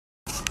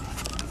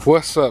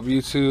What's up,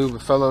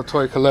 YouTube, fellow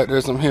toy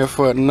collectors? I'm here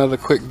for another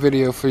quick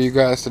video for you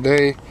guys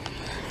today.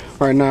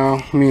 Right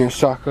now, me and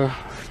Shaka.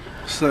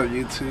 What's up,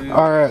 YouTube?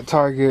 Are at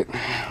Target.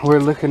 We're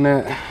looking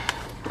at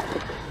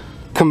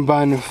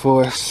combining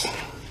force.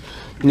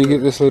 You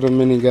get this little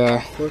mini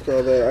guy. Look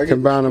at that. I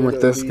combine him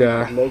with this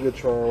guy.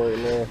 Megatron right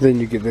now. Then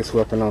you get this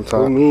weapon on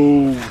top.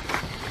 Ooh.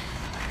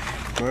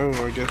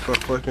 Oh, I guess I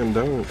fucking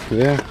don't.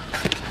 Yeah.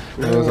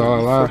 That was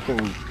all I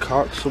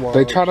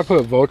They try to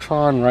put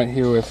Voltron right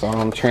here with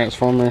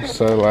Transformers,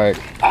 so like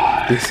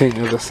these things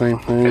are the same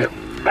thing.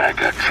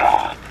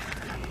 Megatron.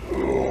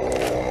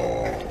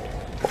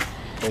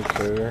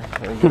 Okay,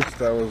 I guess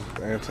that was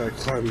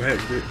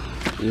anticlimactic.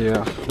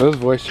 Yeah, those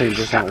voice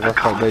changes don't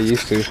work like they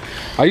used to.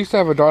 I used to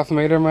have a Darth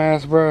Vader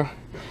mask, bro,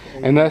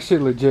 and that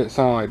shit legit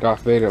sound like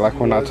Darth Vader, like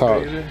when I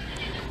talk.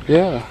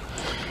 Yeah.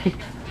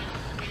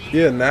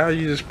 Yeah, now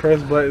you just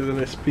press buttons and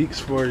it speaks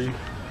for you.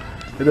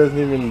 It doesn't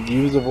even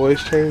use a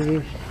voice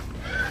changer.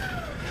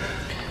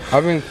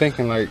 I've been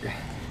thinking like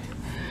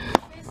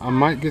I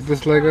might get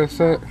this Lego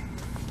set.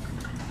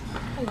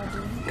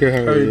 Good,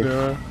 how are you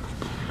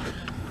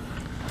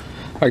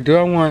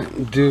doing?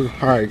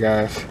 Like, alright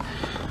guys,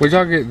 would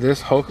y'all get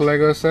this Hulk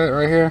Lego set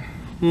right here?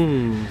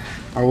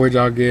 Or would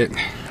y'all get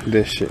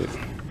this shit?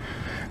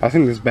 I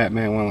think this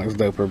Batman one looks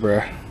doper,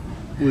 bruh.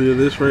 Yeah,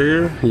 this right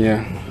here?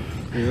 Yeah.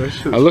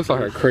 It looks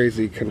like a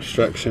crazy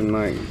construction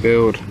like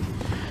build.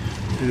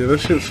 Yeah,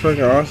 this shit's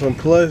fucking awesome.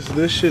 Plus,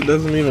 this shit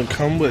doesn't even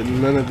come with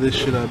none of this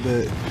shit, I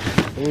bet.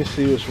 Let me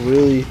see what's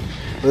really...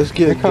 Let's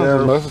get it. It comes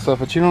with most of stuff,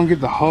 but you don't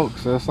get the Hulk,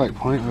 so it's like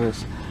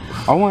pointless.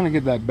 I want to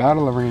get that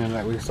battle arena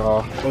that we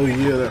saw. Oh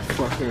yeah, that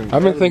fucking...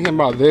 I've been thinking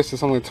about this.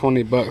 It's only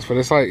 20 bucks, but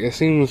it's like, it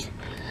seems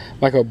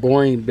like a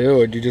boring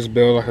build. You just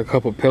build like a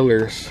couple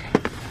pillars.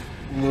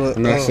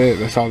 And that's it.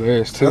 That's all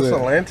there is to it. That's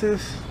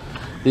Atlantis?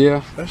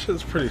 Yeah. That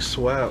shit's pretty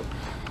swag.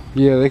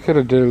 Yeah, they could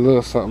have did a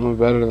little something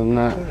better than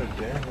that. God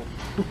damn.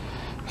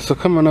 So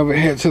coming over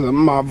here to the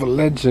Marvel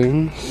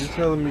Legends. You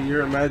telling me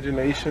your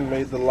imagination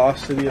made the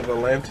lost city of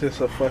Atlantis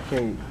a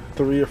fucking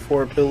 3 or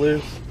 4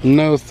 pillars?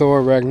 No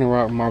Thor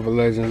Ragnarok Marvel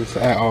Legends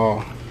at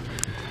all.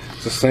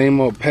 It's the same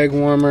old peg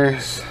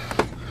warmers.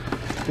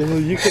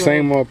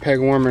 Same old peg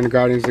warmer in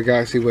Guardians of the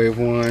Galaxy Wave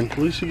 1.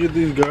 We should get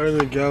these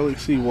Guardians of the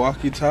Galaxy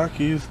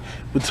walkie-talkies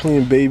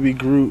between Baby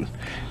Groot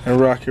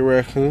and Rocket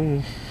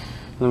Raccoon.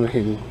 Let me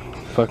hit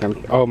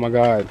fucking, oh my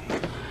god.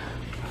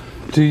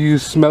 Do you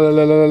smell it?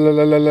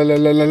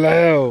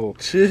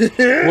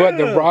 What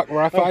the Rock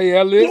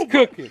Raphael is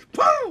cooking?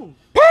 Boom!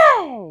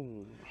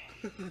 Boom!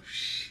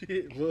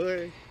 Shit,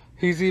 boy.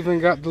 He's even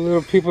got the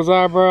little people's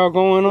eyebrow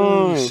going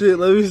on. Shit,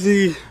 let me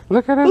see.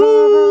 Look at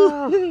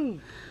it.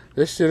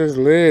 This shit is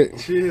lit.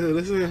 Chill,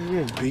 this is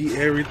gonna beat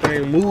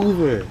everything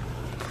moving.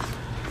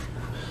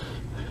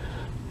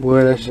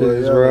 Boy, that shit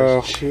is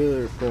raw.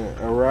 Chill,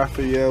 a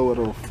Raphael with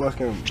a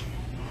fucking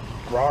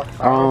rock.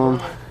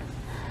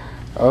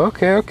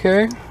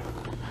 Okay.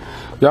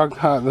 Y'all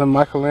got the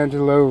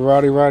Michelangelo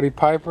Roddy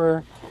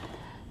Piper.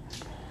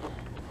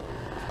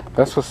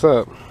 That's what's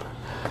up.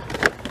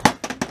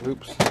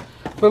 Oops.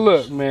 But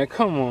look, man,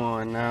 come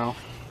on now.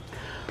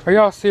 Are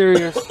y'all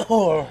serious?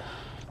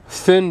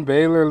 Finn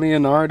Balor,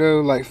 Leonardo,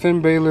 like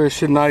Finn Balor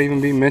should not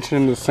even be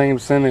mentioned in the same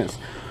sentence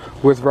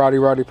with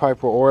Roddy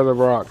Piper or The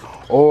Rock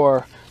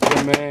or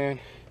the man,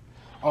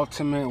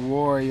 Ultimate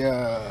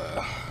Warrior.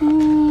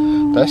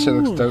 That shit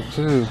looks dope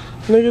too.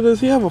 Nigga, does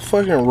he have a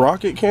fucking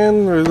rocket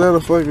cannon or is that a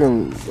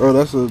fucking... Oh,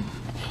 that's a...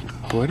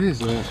 What is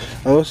that?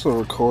 Oh, it's a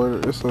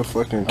recorder. It's a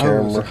fucking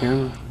camera. Oh, it's a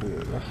camera?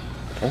 Yeah.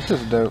 That's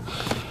just dope.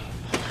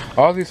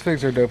 All these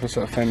figs are dope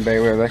except Finn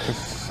Balor. They can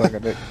suck a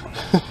dick.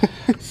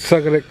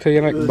 Suck a dick to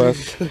your neck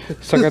bust.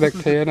 Suck a dick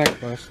to your neck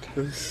bust.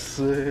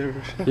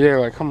 Yeah,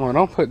 like, come on.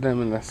 Don't put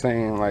them in the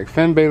same... Like,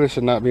 Finn Balor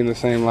should not be in the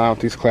same line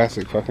with these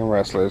classic fucking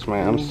wrestlers,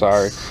 man. I'm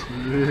sorry.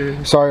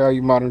 Sorry, all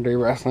you modern day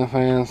wrestling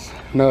fans.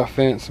 No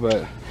offense,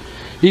 but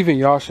even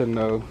y'all should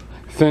know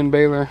Finn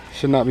Balor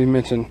should not be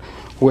mentioned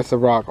with The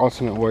Rock,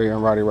 Ultimate Warrior,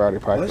 and Roddy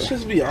Piper. Let's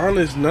just be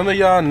honest. None of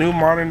y'all new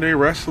modern day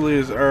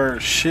wrestlers are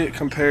shit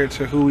compared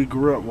to who we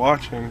grew up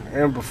watching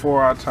and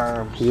before our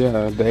times.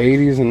 Yeah, the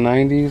 80s and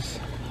 90s.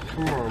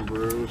 Come on,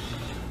 bros.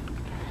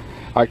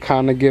 I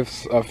kind of give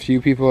a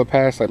few people a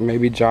pass. Like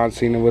maybe John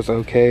Cena was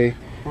okay.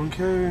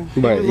 Okay.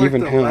 But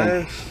even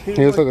him,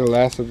 he was like the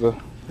last of the...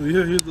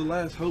 Yeah, he was the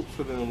last hope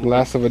for them.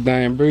 Last of a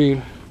dying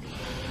breed.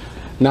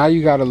 Now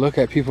you got to look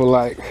at people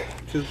like...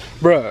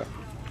 Bruh.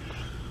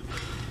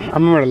 I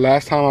remember the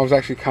last time I was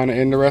actually kind of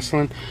into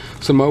wrestling,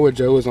 Samoa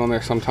Joe was on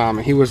there sometime,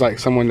 and he was like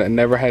someone that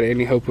never had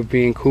any hope of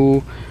being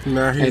cool.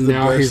 Now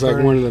he's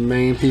like one of the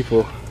main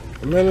people.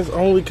 Man, it's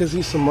only because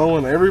he's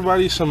Samoan.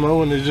 Everybody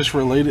Samoan is just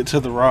related to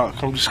The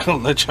Rock. I'm just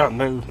gonna let y'all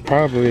know.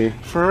 Probably.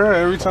 For real,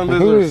 every time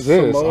there's Who is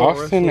this? Samoan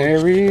Austin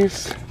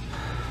Aries?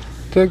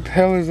 What the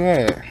hell is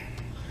that?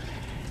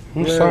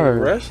 I'm sorry.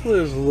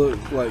 Wrestlers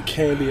look like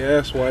candy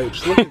ass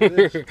wipes. Look at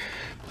this.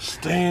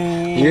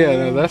 Sting. Yeah,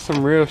 no, that's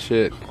some real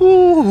shit.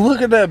 Ooh,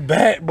 look at that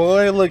bat,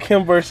 boy. Look,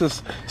 him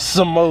versus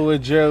Samoa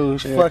Joe.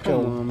 Yeah, fucking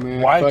come on,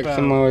 man. wipe Fuck out.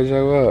 Samoa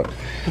Joe up.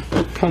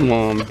 Come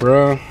on,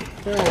 bro.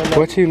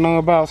 What you know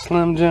about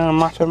Slim Jim,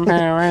 Macho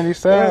Man, Randy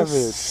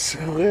Savage?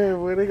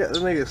 Where they got the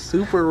nigga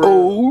super real.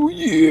 Oh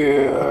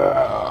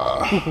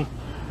yeah.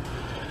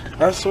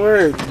 I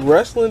swear,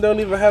 wrestling don't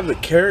even have the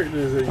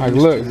characters. That Like,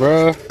 look,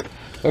 bro.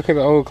 Look at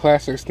the old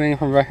classics thing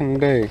from back in the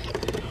day.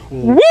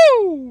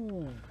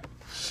 Woo!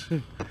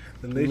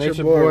 The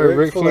Nature Boy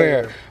Ric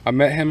Flair. I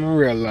met him in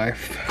real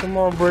life. Come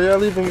on, bro.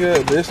 Y'all even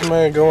get this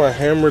man going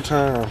hammer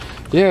time.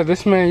 Yeah,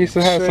 this man used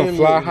to have some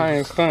fly high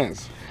and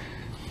stunts.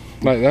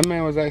 Like, that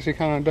man was actually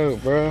kind of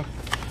dope, bro.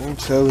 I'm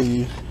telling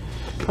you.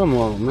 Come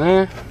on,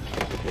 man.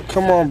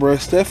 Come on, bro.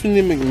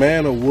 Stephanie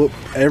McMahon will whoop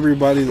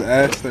everybody's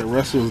ass that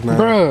wrestles now.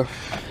 Bro,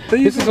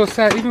 this is so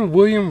sad. Even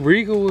William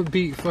Regal would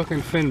beat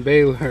fucking Finn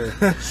Balor.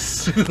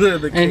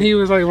 And he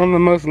was like one of the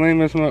most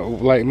lamest,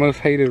 like most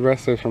hated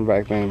wrestlers from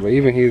back then. But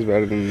even he's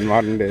better than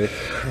modern day.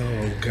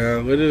 Oh,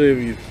 God. What did they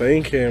be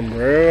thinking,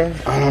 bro?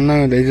 I don't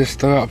know. They just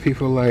throw out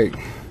people like...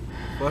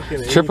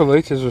 Fucking Triple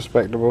H is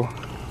respectable.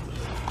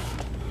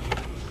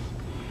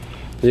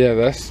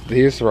 Yeah,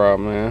 he's raw,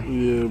 man.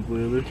 Yeah,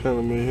 bro, they kind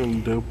of made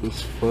him dope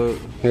as fuck.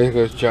 Here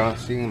goes John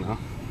Cena.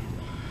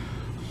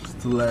 It's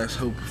the last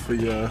hope for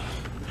y'all.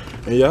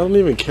 And y'all don't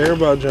even care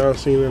about John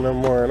Cena no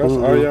more. That's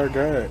all y'all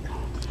got.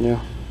 Yeah.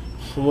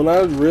 When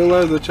I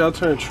realized that y'all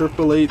turned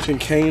Triple H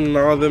and Kane and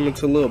all them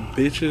into little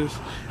bitches,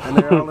 and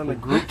they're all in a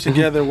group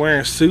together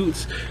wearing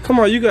suits. Come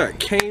on, you got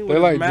Kane with They're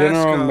like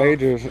general off.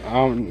 majors.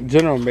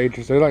 General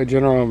majors. They're like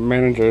general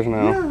managers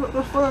now. Yeah, what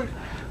the fuck?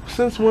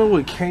 Since when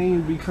would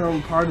Kane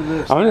become part of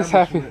this? I'm just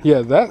happy.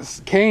 Yeah,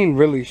 Kane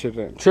really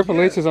shouldn't.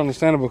 Triple H is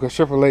understandable because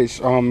Triple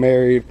H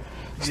married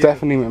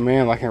Stephanie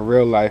McMahon like in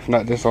real life,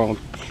 not just on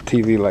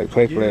TV like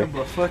play. Yeah,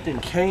 but fucking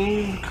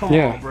Kane, come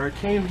on, bro.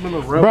 Kane's been a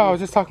rebel. Bro, I was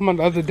just talking about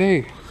the other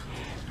day.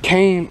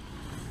 Kane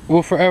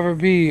will forever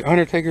be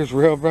Undertaker's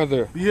real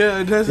brother. Yeah,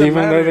 it doesn't matter.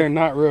 Even though they're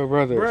not real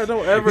brothers. Bro,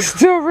 don't ever... He's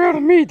still real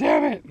to me,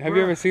 damn it. Have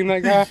you ever seen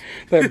that guy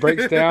that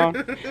breaks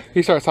down?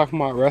 He starts talking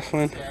about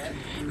wrestling.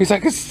 He's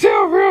like, it's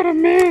still real to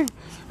me.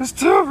 It's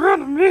still real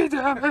to me,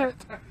 damn it.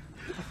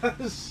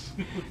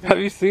 Have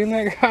you seen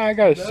that guy? I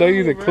gotta show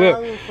you the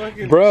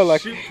clip. Bro,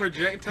 like... shoot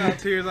projectile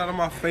tears out of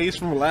my face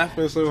from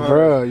laughing so hard.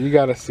 Bro, you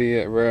gotta see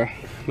it, bro.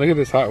 Look at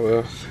this Hot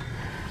Wheels.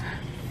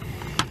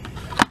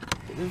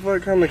 It's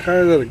like kind of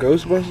cars out of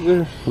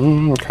Ghostbusters.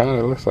 Kind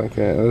of looks like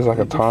it. There's like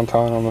a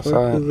tauntaun on the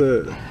side. What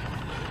is that?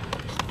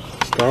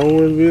 Star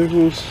Wars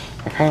vehicles?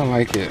 I kind of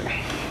like it.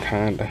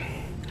 Kinda.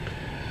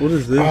 What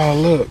is this? Oh,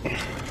 look.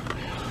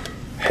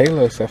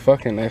 Halo stuff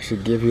fucking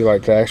actually give you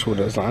like the actual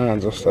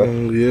designs and stuff.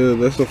 Yeah,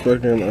 that's a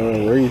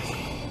fucking race.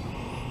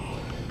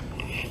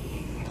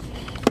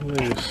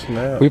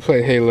 Snap. We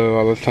play Halo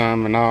all the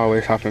time and I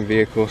always hop in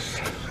vehicles.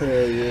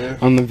 Hell yeah.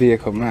 I'm the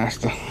vehicle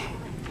master.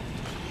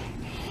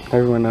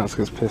 Everyone else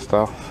gets pissed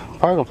off.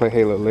 Probably gonna play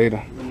Halo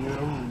later. Yeah,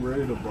 I'm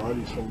ready to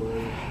body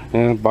somebody.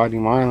 Yeah, body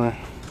Marlin.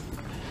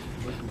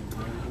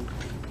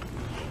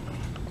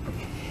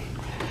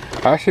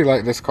 I actually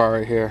like this car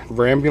right here.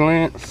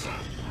 Rambulance.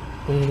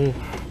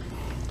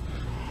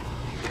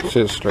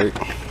 Shit's straight.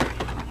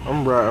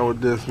 I'm riding with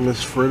this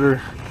Miss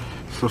Fritter.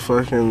 It's a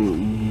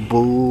fucking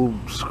bull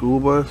school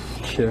bus.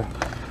 Yeah.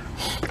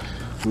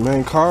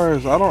 Man,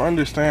 cars, I don't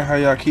understand how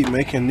y'all keep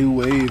making new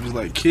waves.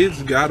 Like,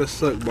 kids gotta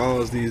suck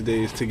balls these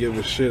days to give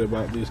a shit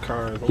about these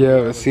cars.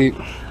 Yeah, but see,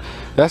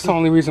 that's the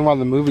only reason why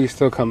the movies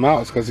still come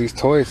out is because these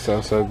toys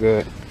sell so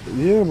good.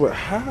 Yeah, but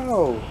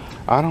how?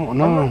 I don't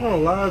know. I'm not gonna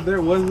lie,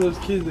 there was those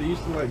kids that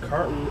used to like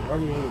cars.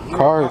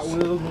 Hot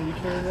Wheels when you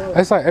came up.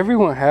 It's like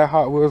everyone had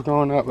Hot Wheels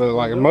growing up, but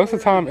like most of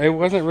the time it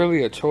wasn't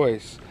really a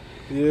choice.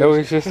 Yeah, it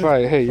was just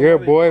like, hey, you're a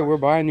boy, we're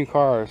buying you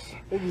cars.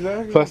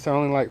 Exactly. Plus they're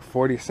only like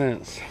 40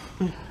 cents.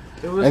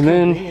 It was and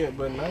then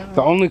but now,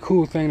 the only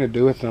cool thing to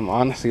do with them,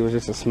 honestly, was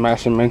just to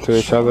smash them into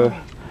each other.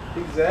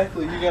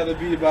 Exactly, you gotta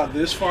be about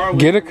this far away.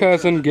 Get a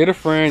cousin, get a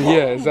friend,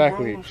 yeah,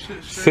 exactly.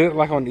 Sit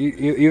like on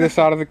either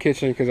side of the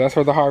kitchen, because that's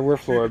where the hardware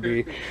floor would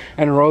be,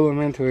 and roll them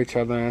into each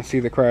other and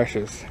see the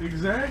crashes.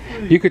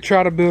 Exactly. You could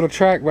try to build a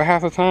track, but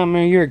half the time,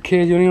 man, you're a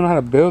kid, you don't even know how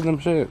to build them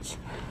shits.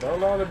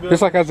 Don't know how to build.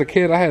 Just like as a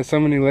kid, I had so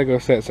many Lego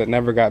sets that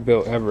never got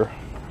built ever.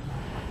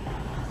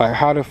 Like,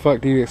 how the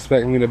fuck do you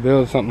expect me to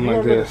build something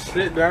like this?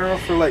 Sit down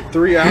for like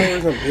 3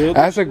 hours and build.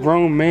 As a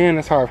grown man,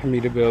 it's hard for me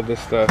to build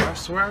this stuff. I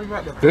swear I'm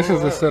about to. This is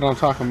the set I'm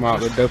talking about,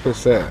 the dopest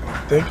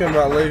set. Thinking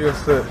about Lego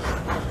sets.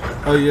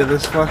 Oh yeah,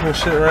 this fucking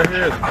shit right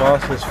here is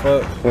boss as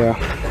fuck.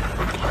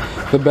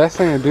 Yeah. The best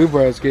thing to do,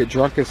 bro, is get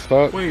drunk as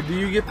fuck. Wait, do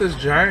you get this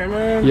Giant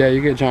Man? Yeah,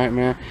 you get Giant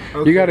Man.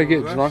 Okay, you gotta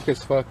get drunk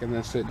as fuck and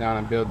then sit down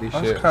and build these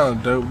shit. That's kind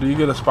of dope. Do you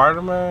get a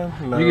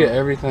Spider-Man? No. You get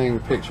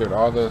everything pictured,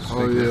 all those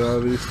figures. Oh yeah, all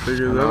these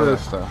figures, all that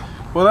stuff.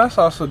 Well, that's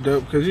also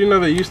dope because you know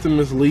they used to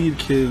mislead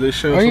kids. They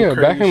show. Oh yeah,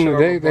 back in the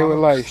day, they would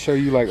like show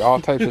you like all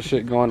types of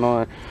shit going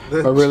on,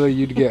 but really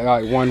you'd get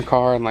like one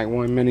car and like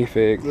one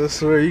minifig. I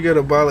swear, you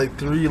gotta buy like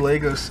 3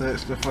 Lego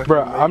sets to fucking.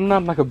 Bro, I'm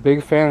not like a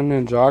big fan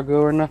of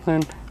Ninjago or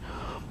nothing,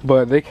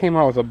 But they came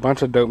out with a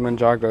bunch of dope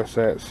Ninjago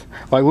sets.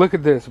 Like, look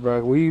at this,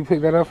 bro. Will you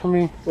pick that up for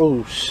me?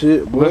 Oh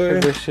shit, boy! Look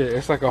at this shit.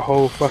 It's like a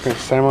whole fucking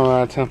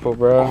samurai temple,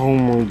 bro. Oh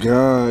my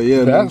god,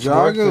 yeah. That's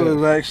Ninjago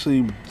is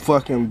actually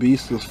fucking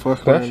beast as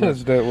fuck. That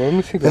shit's dope. Well, let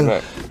me see that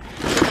back.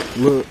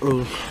 Look,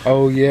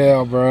 oh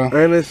yeah, bro.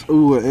 And it's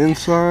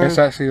inside. It's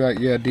actually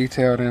like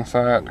detailed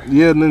inside.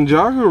 Yeah,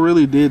 Ninjago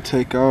really did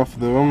take off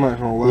though. I'm not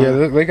gonna lie.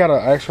 Yeah, they got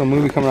an actual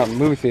movie coming out in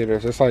movie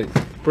theaters. It's like,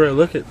 bro,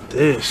 look at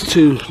this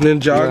too.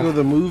 Ninjago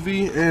the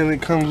movie, and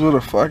it comes with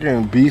a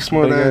fucking beast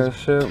mode. Ass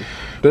shit.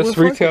 This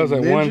retails at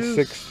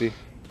 $160.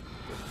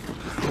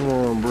 Come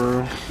on,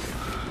 bro.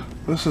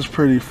 This is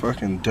pretty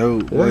fucking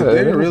dope. Yeah, like,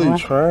 they're really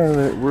trying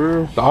it,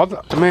 bro.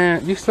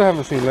 Man, you still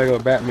haven't seen Lego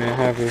Batman,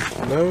 have you?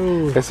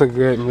 No. It's a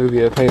good movie.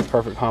 It pays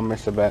perfect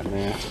homage to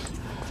Batman.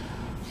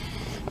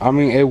 I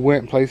mean, it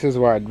went places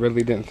where I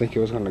really didn't think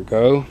it was gonna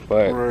go,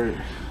 but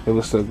it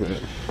was still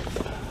good.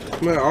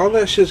 Man, all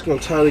that shit's gonna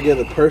tie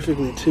together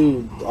perfectly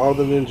too. All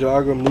the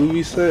Ninjago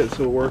movie sets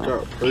will work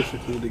out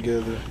perfectly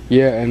together.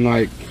 Yeah, and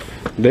like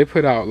they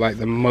put out like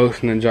the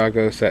most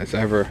Ninjago sets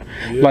ever.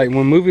 Yeah. Like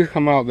when movies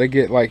come out, they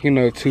get like 2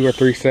 or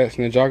 3 sets.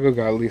 Ninjago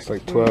got at least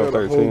like 12,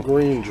 13. Whole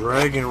green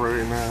dragon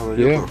right now. Like,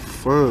 yeah. What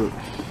the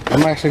fuck?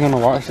 I'm actually gonna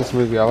watch this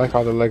movie. I like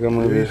all the Lego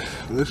movies.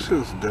 This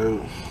shit's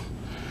dope.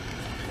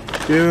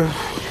 Yeah.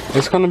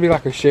 It's gonna be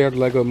like a shared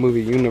Lego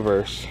movie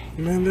universe.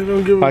 Man, they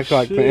don't give a shit,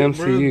 like the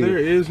MCU. Bro. There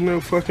is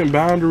no fucking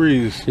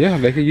boundaries. Yeah,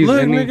 they could use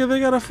Look, any... nigga, they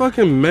got a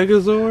fucking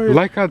Megazord.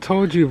 Like I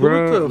told you,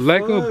 bro.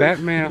 Lego fuck?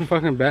 Batman,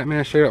 fucking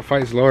Batman straight up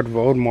fights Lord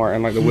Voldemort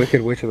and like the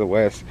Wicked Witch of the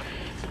West.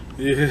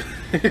 Yeah.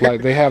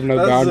 Like they have no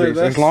boundaries.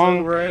 As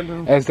long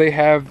so as they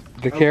have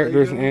the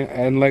characters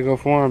in Lego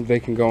form, they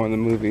can go in the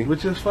movie.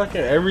 Which is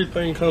fucking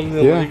everything comes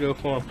in Lego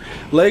form.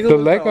 The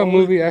Lego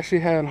movie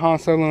actually had Han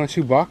Solo and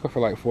Chewbacca for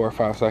like 4 or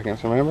 5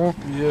 seconds, remember?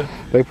 Yeah.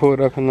 They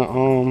pulled up in the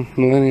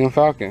Millennium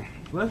Falcon.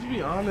 Let's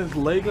be honest,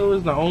 Lego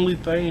is the only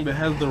thing that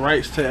has the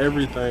rights to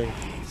everything.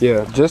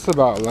 Yeah, just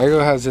about. Lego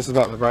has just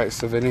about the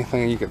rights of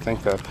anything you could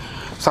think of.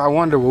 So I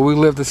wonder, will we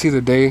live to see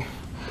the day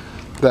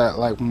that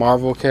like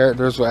Marvel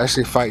characters will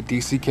actually fight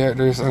DC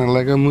characters in a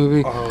Lego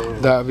movie?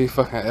 That would be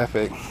fucking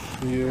epic.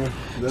 Yeah.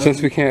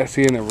 Since we can't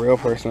see it in a real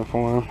person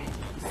form.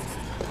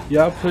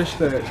 Y'all push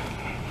that.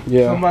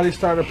 Yeah. Somebody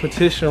start a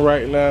petition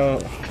right now.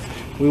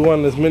 We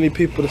want as many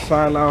people to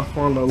sign off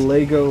on the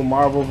Lego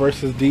Marvel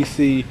versus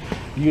DC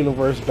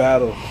universe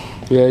battle.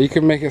 Yeah, you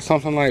can make it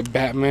something like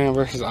Batman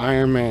versus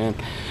Iron Man.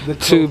 The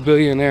 2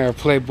 billionaire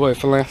playboy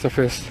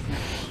philanthropists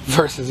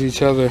versus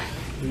each other.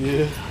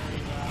 Yeah.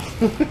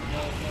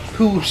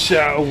 Who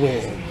shall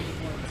win?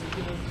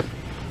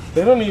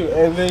 They don't even,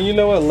 and then you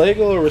know what?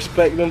 Lego will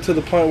respect them to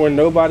the point where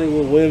nobody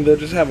will win. They'll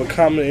just have a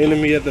common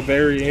enemy at the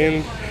very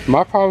end.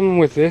 My problem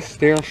with this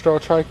steering straw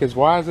trike is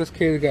why has this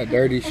kid got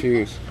dirty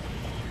shoes?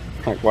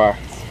 Like why?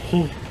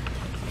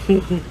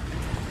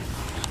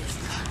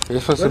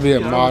 You're supposed to be a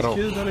model.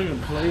 Kids don't even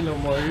play no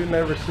more. You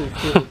never see a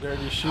kid with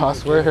dirty shoes. I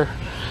swear,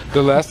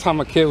 the last time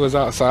a kid was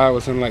outside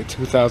was in like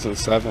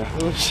 2007.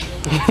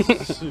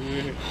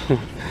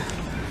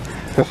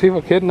 Because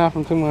people kidnap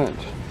them too much.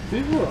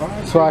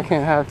 That's why I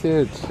can't have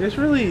kids. It's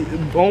really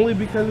only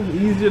because it's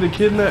easier to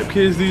kidnap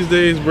kids these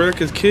days, bro.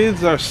 Because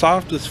kids are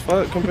soft as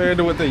fuck compared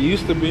to what they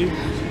used to be.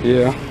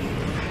 Yeah.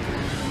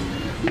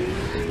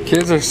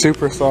 Kids are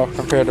super soft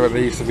compared to what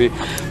they used to be.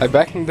 Like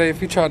back in the day, if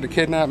you tried to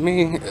kidnap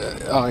me,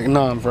 like,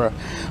 nah, bro,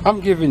 I'm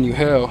giving you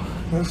hell.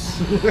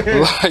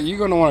 Like, you're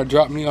gonna want to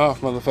drop me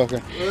off,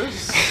 motherfucker.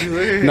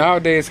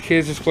 Nowadays,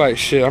 kids just like,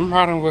 shit, I'm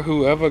riding with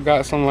whoever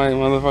got some, like,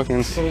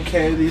 motherfucking... some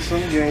candy, some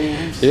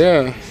games.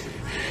 Yeah.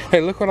 Hey,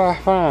 look what I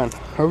found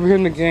over here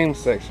in the game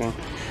section.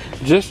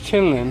 Just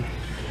chilling.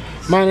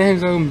 My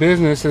name's own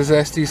business is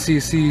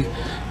SDCC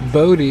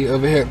Bodie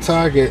over here at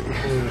Target.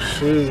 Oh,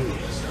 shit.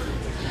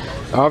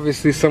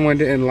 Obviously, someone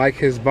didn't like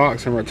his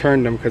box and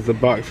returned them because the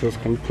box was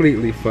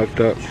completely fucked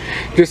up.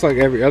 Just like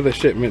every other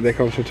shipment that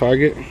comes from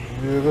Target.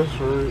 Yeah, that's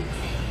right.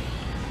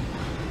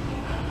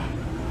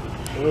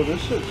 Oh, this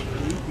shit's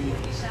creepy.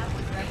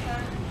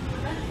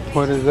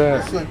 What is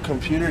that? It's like a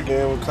computer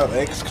game called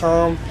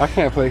XCOM. I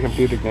can't play a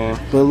computer game.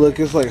 But look,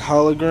 it's like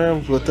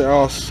holograms, but they're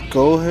all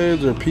skull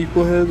heads or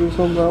people heads or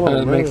something. I don't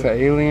know. It makes an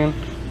alien.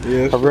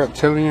 Yeah. A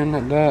reptilian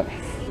at that.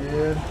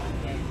 Yeah.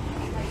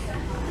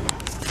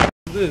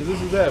 This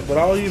is that, but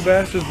all you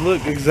bastards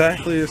look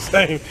exactly the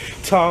same.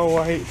 Tall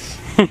whites.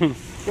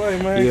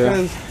 Like, man,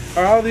 because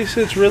are all these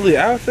shits really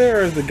out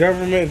there, or is the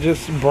government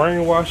just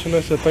brainwashing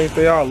us to think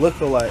they all look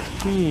alike?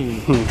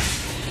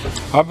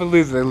 I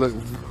believe they look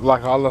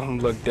like all of them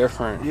look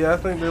different. Yeah, I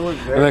think they look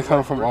very and they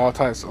come from all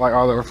types, like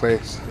all over the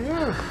place.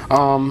 Yeah.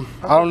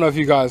 I don't know if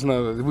you guys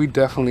know, we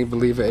definitely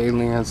believe in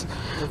aliens.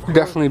 We're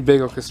definitely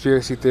big on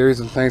conspiracy theories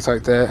and things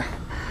like that.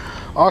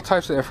 All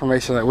types of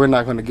information that we're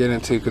not going to get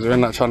into because we're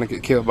not trying to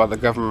get killed by the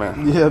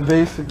government. Yeah,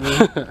 basically.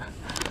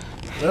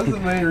 That's the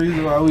main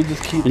reason why we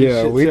just keep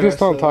this shit we just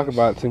don't talk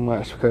about it too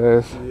much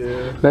because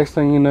next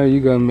thing you know, you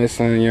go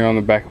missing and you're on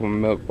the back of a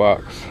milk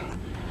box.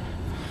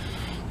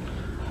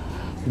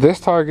 This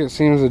Target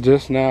seems to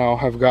just now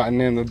have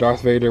gotten in the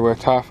Darth Vader with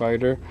TIE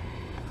Fighter.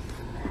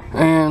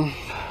 And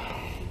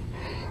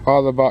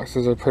all the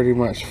boxes are pretty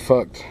much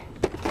fucked.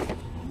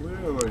 Yeah,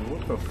 like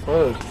what the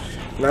fuck?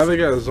 Now they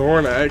got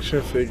Zorn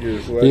action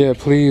figures. Like, yeah,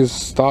 please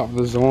stop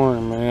the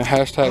Zorn, man.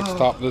 Hashtag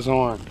stop the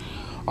Zorn.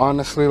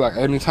 Honestly, like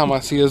anytime I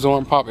see a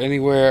Zorn pop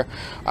anywhere,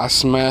 I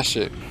smash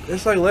it.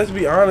 It's like, let's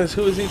be honest,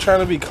 who is he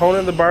trying to be,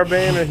 Conan the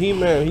Barbarian or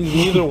He-Man? He's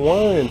neither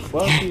one.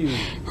 Fuck you.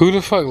 Who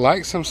the fuck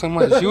likes him so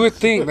much? You would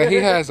think that he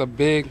has a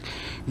big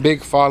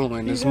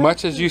following as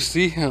much as you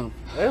see him.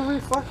 Every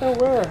fucking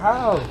where.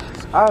 How?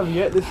 I've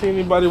yet to see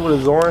anybody with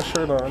a Zorn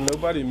shirt on.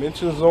 Nobody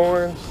mentions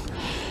Zorns.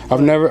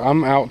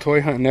 I'm out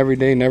toy hunting every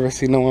day, never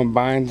see no one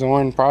buying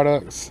Zorn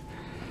products.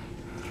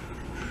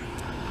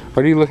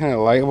 What are you looking at,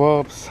 light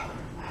bulbs?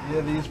 Yeah,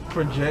 these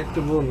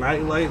projectable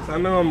night lights. I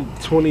know I'm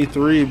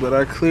 23, but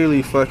I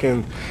clearly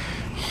fucking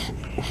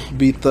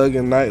be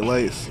thugging night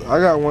lights. I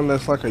got one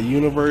that's like a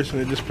universe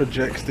and it just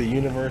projects the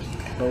universe,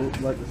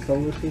 like the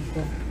solar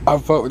system. I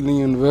fuck with the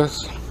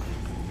universe.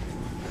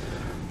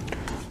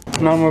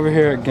 Now I'm over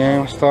here at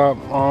GameStop.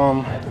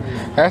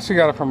 I actually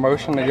got a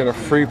promotion to get a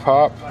free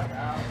pop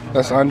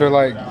that's under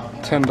like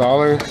 $10.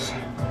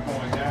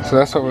 So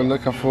that's what we're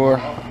looking for.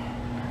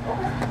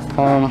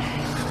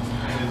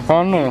 I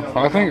don't know.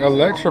 I think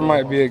Electra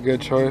might be a good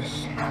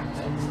choice.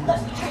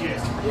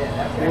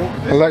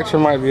 Electra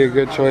might be a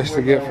good choice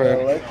to get for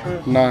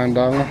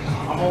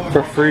 $9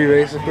 for free,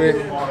 basically.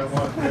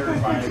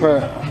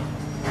 But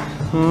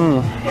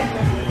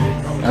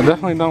I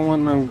definitely don't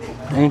want no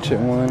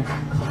ancient one.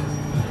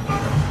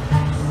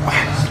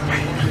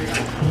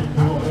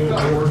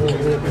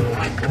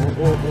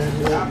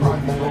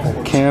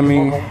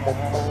 Cammy.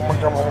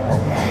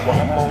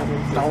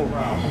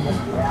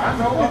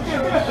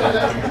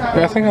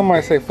 Yeah, I think I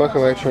might say fuck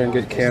Electra and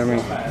get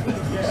Cammy.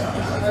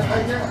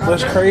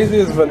 What's crazy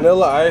is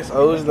Vanilla Ice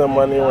owes them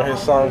money when his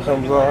song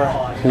comes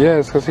on. Yeah,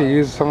 it's because he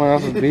used someone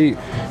else's beat.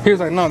 He was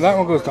like, no, that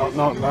one goes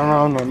no.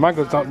 Mine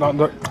goes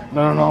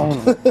no.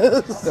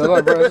 It's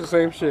like, bro, it's the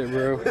same shit,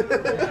 bro.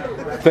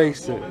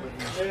 Face it.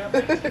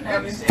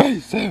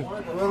 Face it.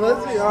 Well,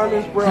 let's be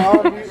honest, bro.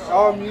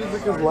 All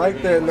music is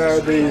like that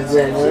nowadays,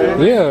 though,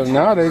 man. Yeah,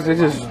 nowadays they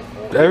just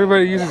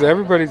everybody uses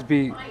everybody's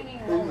beat.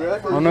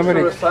 Exactly. Well,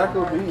 nobody,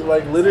 recycled beat,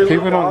 like literally.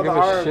 People don't give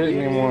a shit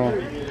anymore.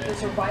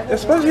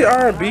 Especially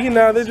R&B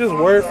now, they just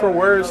word for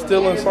word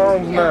stealing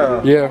songs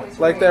now. Yeah.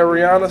 Like that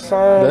Rihanna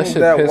song, that shit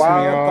that pissed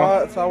Wild me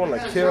off. Thoughts, I want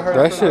to kill her.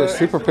 That shit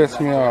super pissed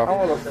me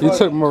off. You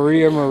took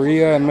Maria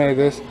and made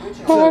this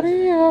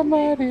Maria.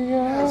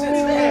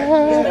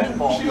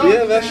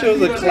 Yeah, that shit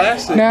was a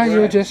classic. Now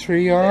you're just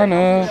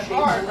Rihanna.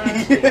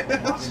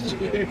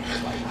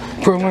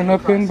 Growing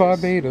up in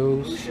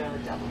Barbados.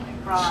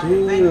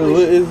 Chill,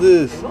 what is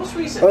this?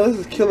 Oh, this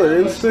is Killer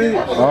Instinct?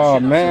 Oh,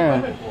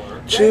 man.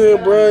 Chill,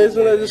 bro.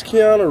 Isn't that just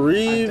Keanu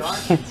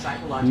Reeves?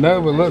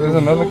 No, but look, there's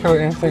another Killer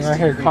Instinct right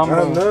here.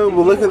 Combo. I know,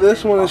 but look at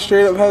this one. It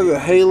straight up has a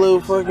Halo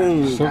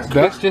fucking... So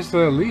that's just the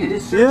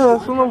Elite. Yeah,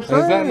 that's what I'm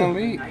saying. Is that an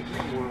Elite?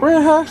 Bro,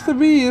 it has to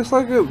be. It's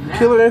like a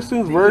Killer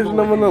Instinct version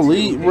of an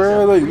Elite,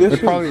 bro. Like this.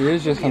 It probably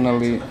is just an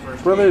Elite.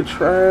 Bro, they're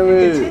trying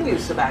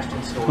it.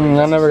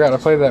 I never got to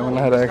play that when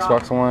I had an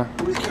Xbox One.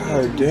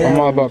 God damn. I'm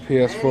all about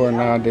PS4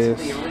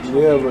 nowadays.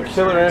 Yeah, but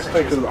Killer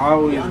Instinct is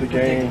always the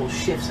game.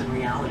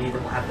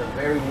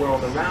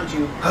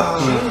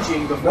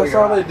 That's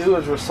all they do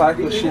is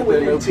recycle shit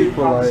they know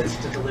people like.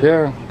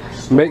 Yeah.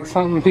 Make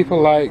something people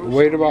like,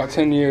 wait about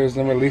 10 years,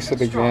 then release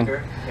it again.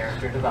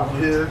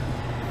 Yeah.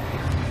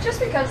 Just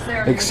because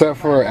they're except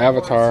for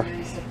Avatar.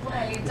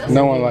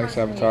 No one likes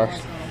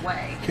Avatars.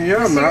 Can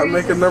y'all not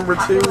make a number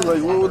 2?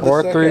 Like, what would the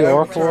or second 3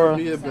 or Avatar 4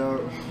 be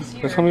about?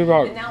 It's gonna be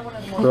about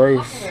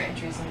growth.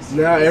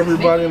 Now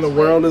everybody in the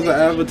world is an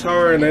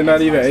avatar and they're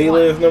not even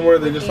aliens no more.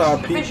 They're just all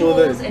people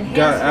that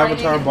got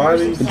avatar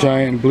bodies. The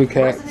giant blue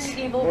cats.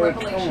 Oh,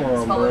 come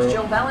on,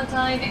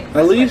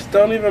 bro. At least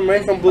don't even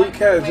make them blue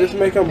cats. Just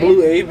make them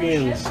blue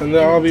avians and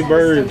they'll all be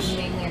birds.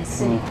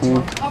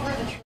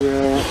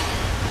 Yeah.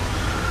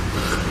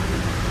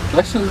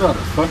 That shit's about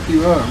to fuck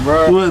you up,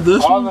 bro. What,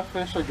 this all one? the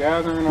fish are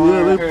gathering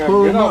around Yeah, here.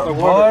 pulling Get out up, the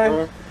water, boy.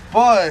 bro.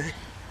 Boy.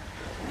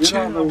 Get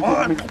out the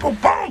water. Boom,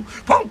 boom,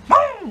 boom,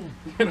 boom.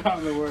 Get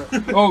out the water.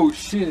 Oh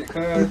shit,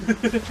 cuz.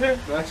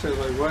 That shit's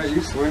like, what?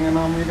 You swinging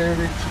on me,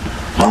 daddy?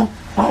 Boom,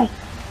 boom.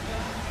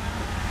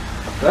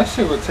 That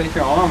shit would take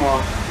your arm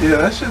off. Yeah,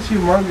 that shit's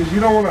humongous. You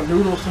don't want to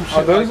noodle some shit.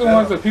 Are those like the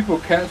ones that people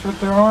catch with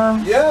their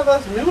arms? Yeah,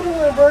 that's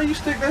noodling, bro. You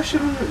stick that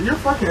shit in your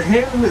fucking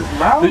hand in his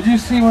mouth. Did you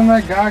see when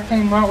that guy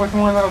came out with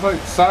one that was like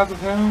the size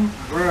of him?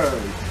 Bro,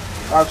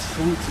 I've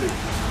seen it.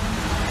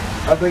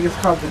 I think it's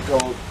called the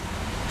gold.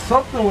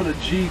 Something with a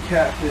G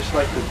catfish,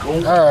 like the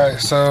gold.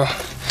 Alright, so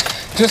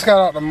just got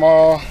out the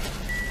mall.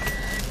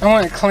 I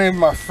went and claimed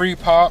my free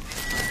pop.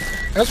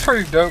 It was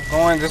pretty dope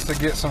going just to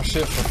get some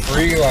shit for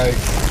free. Like,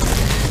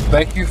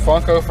 thank you,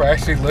 Funko, for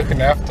actually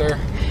looking after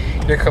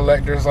your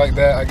collectors like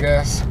that, I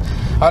guess.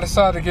 I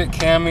decided to get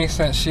Cammy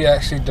since she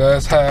actually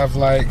does have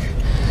like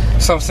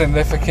some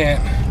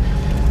significant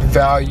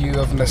value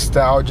of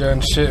nostalgia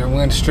and shit, and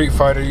when Street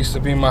Fighter used to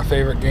be my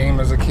favorite game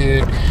as a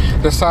kid,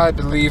 decided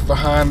to leave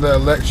behind the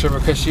Electra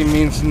because she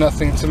means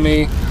nothing to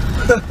me.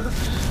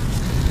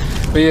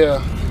 But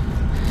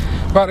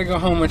yeah, about to go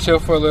home and chill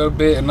for a little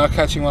bit, and I'll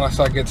catch you when I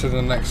start get to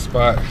the next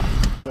spot.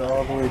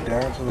 All the way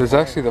down to the This is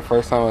actually the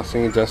first time I've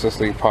seen Justice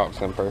League Pops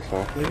in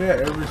person. They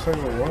got every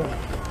single one.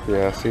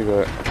 Yeah, I see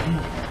that.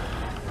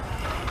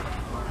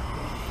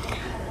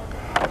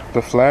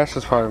 The Flash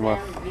is probably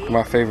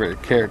my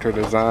favorite character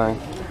design.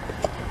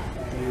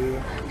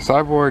 Yeah.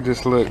 Cyborg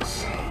just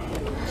looks.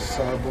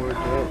 Cyborg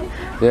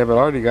up. Yeah, but I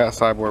already got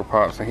Cyborg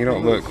Pops, and he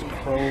don't look.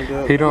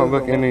 He don't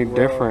look any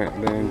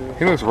different than.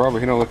 He looks raw, but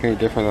he don't look any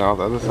different than all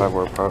the other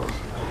Cyborg Pops.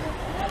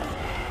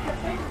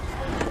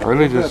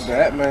 Really just.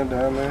 Batman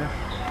down there.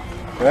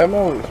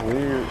 Batman looks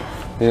weird.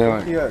 Yeah,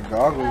 like he got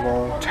goggles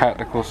on.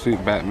 Tactical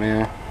suit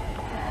Batman.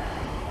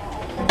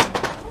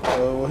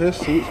 Well, his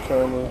suit's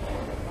kind of.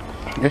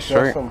 It's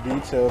straight. Got some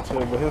detail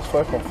to it, but his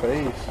fucking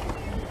face.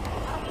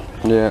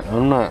 Yeah,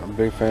 I'm not a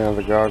big fan of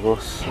the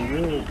goggles.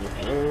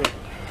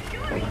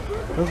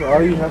 That's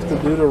all you have to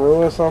do to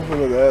ruin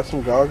something is add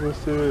some goggles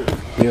to it.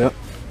 Yep.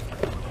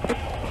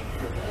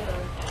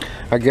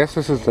 I guess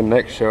this is the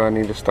next show I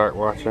need to start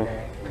watching.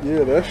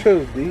 Yeah, that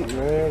show's deep,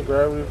 man.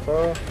 Gravity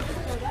Falls.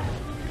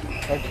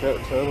 I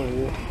kept telling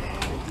you.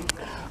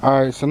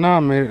 Alright, so now I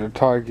made it to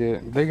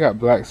Target. They got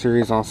Black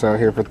Series on sale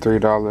here for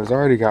 $3. I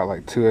already got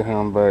like 2 of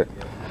them, but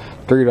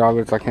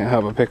 $3, I can't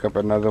help but pick up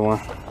another one.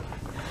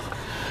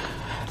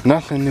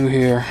 Nothing new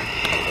here.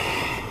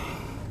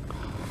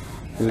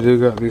 They do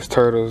got these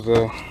turtles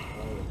though.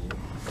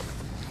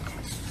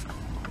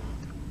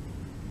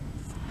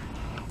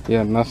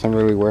 Yeah, nothing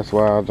really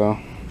worthwhile though.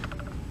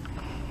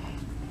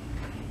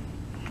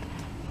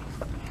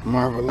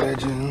 Marvel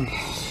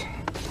Legends.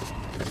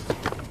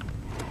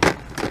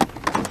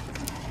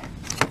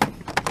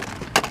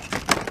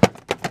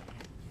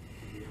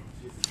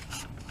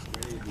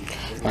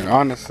 Like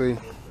honestly,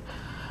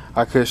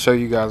 I could show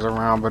you guys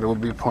around, but it would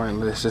be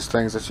pointless. Just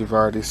things that you've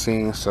already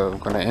seen. So I'm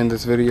gonna end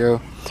this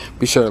video.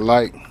 Be sure to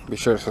like, be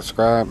sure to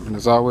subscribe, and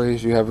as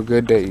always, you have a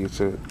good day,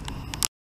 YouTube.